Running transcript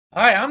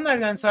Hi, I'm Nail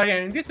Ansari,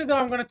 and in this video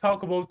I'm going to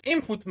talk about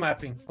input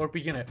mapping for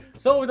beginner.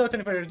 So without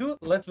any further ado,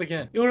 let's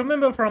begin. You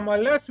remember from my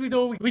last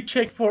video, we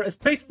checked for a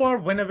spacebar.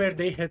 Whenever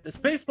they hit a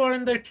spacebar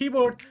in their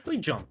keyboard, we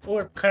jump,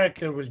 or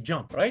character will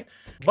jump, right?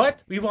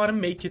 But we want to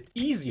make it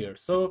easier.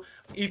 So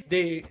if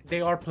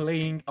they are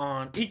playing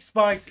on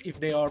Xbox, if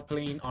they are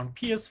playing on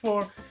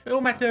PS4, no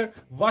matter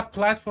what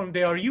platform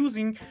they are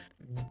using,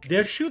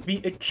 there should be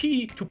a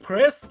key to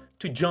press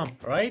to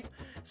jump, right?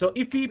 So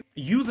if we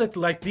use it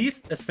like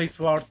this, a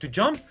spacebar to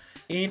jump,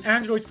 in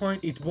Android phone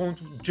it won't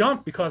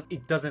jump because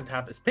it doesn't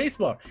have a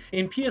spacebar.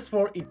 In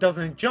PS4 it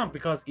doesn't jump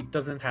because it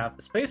doesn't have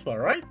a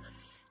spacebar, right?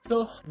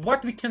 So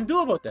what we can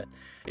do about that?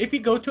 If we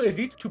go to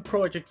edit, to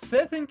project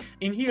setting,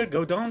 in here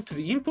go down to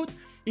the input,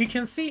 you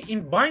can see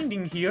in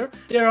binding here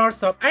there are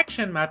some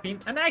action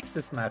mapping and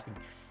access mapping.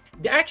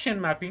 The action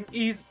mapping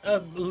is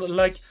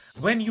like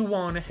when you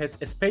want to hit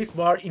a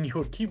spacebar in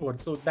your keyboard,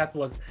 so that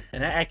was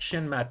an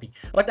action mapping.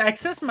 But the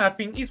access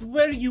mapping is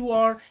where you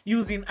are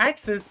using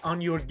access on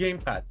your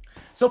gamepad.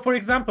 So for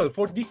example,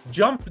 for this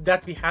jump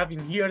that we have in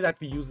here that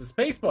we use the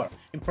spacebar,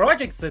 in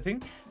project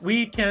setting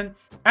we can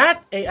add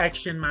a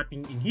action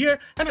mapping in here,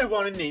 and I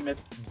want to name it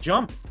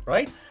jump,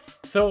 right?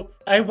 So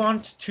I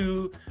want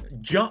to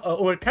jump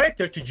or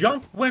character to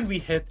jump when we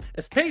hit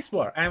a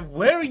spacebar, and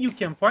where you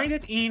can find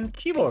it in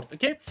keyboard,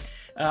 okay?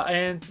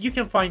 And you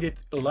can find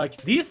it like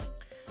this,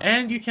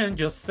 and you can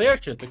just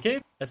search it, okay?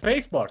 A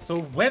spacebar. So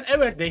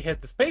whenever they hit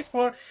the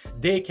spacebar,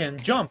 they can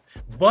jump.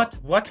 But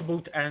what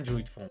about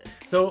Android phone?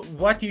 So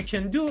what you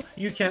can do,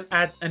 you can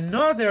add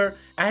another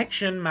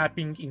action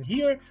mapping in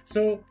here,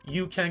 so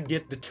you can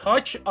get the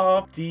touch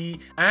of the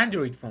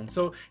Android phone.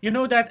 So you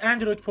know that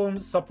Android phone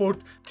support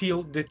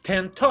till the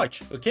 10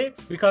 touch, okay?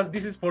 Because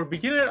this is for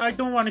beginner, I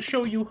don't want to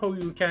show you how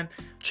you can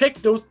check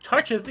those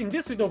touches in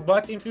this video,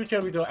 but in future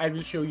video I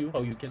will show you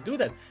how you can do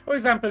that. For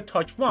example,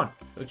 touch 1,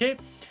 okay?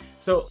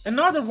 So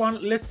another one,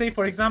 let's say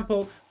for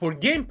example for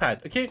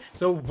gamepad, okay?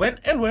 So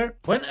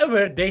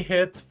whenever they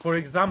hit, for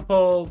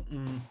example,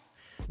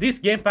 this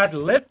gamepad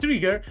left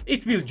trigger,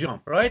 it will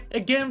jump, right?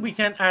 Again, we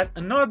can add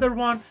another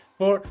one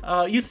for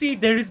you see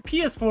there is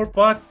PS4,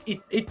 but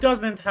it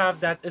doesn't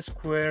have that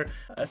square,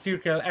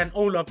 circle and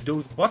all of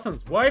those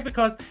buttons. Why?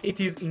 Because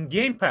it is in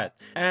gamepad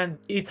and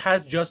it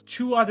has just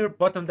 2 other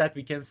buttons that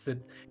we can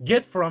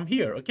get from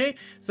here, okay?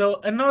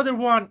 So another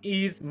one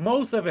is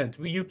mouse event,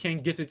 where you can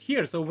get it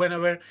here. So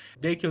whenever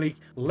they click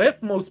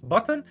left mouse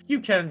button,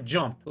 you can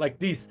jump like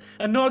this.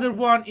 Another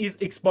one is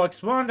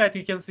Xbox One, that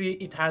you can see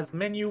it has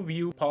menu,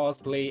 view, pause,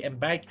 play and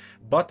back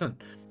button,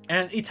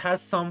 and it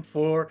has some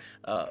for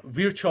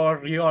virtual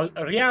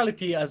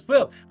reality as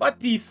well, but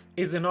this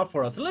is enough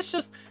for us. Let's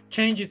just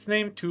change its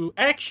name to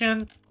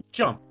action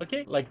jump,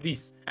 okay? Like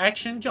this,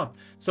 action jump.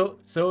 So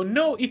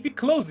no, if you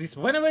close this,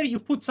 whenever you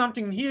put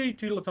something in here,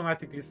 it will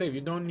automatically save.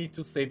 You don't need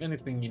to save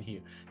anything in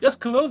here. Just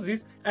close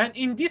this, and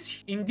in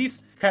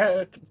this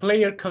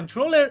player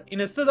controller,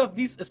 instead of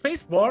this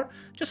space bar,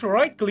 just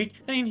right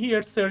click and in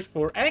here search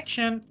for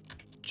action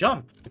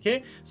jump,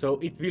 okay? So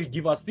it will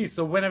give us this.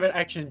 So whenever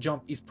action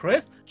jump is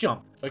pressed,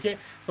 jump, okay?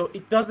 So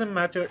it doesn't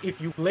matter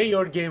if you play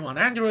your game on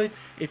Android,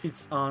 if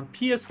it's on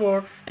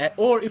PS4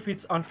 or if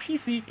it's on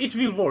PC, it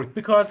will work,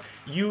 because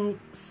you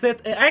set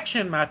an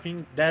action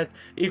mapping that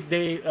if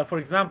they for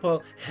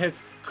example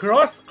hit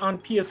cross on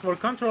PS4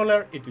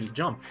 controller, it will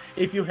jump.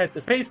 If you hit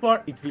the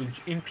spacebar, it will,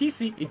 in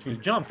PC it will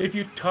jump. If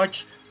you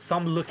touch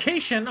some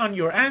location on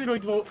your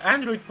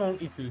Android phone,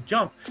 it will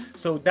jump.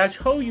 So that's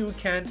how you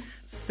can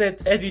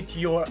edit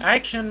your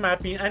action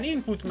mapping and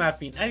input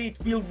mapping, and it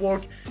will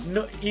work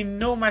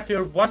no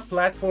matter what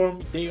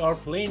platform they are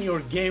playing your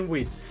game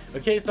with.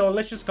 Okay, so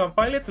let's just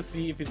compile it to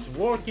see if it's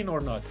working or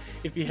not.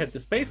 If you hit the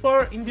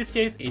spacebar, in this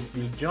case, it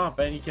will jump,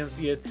 and you can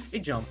see it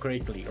jumped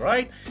correctly,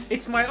 right?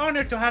 It's my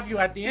honor to have you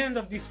at the end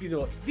of this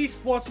video. This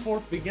was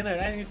for beginner,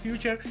 and in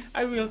future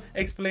I will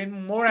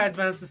explain more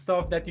advanced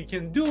stuff that you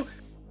can do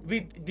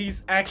with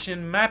this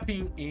action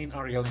mapping in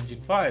Unreal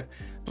Engine 5.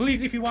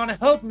 Please, if you want to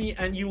help me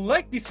and you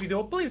like this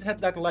video, please hit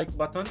that like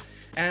button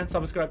and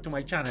subscribe to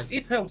my channel.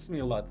 It helps me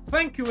a lot.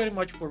 Thank you very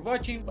much for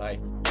watching. Bye.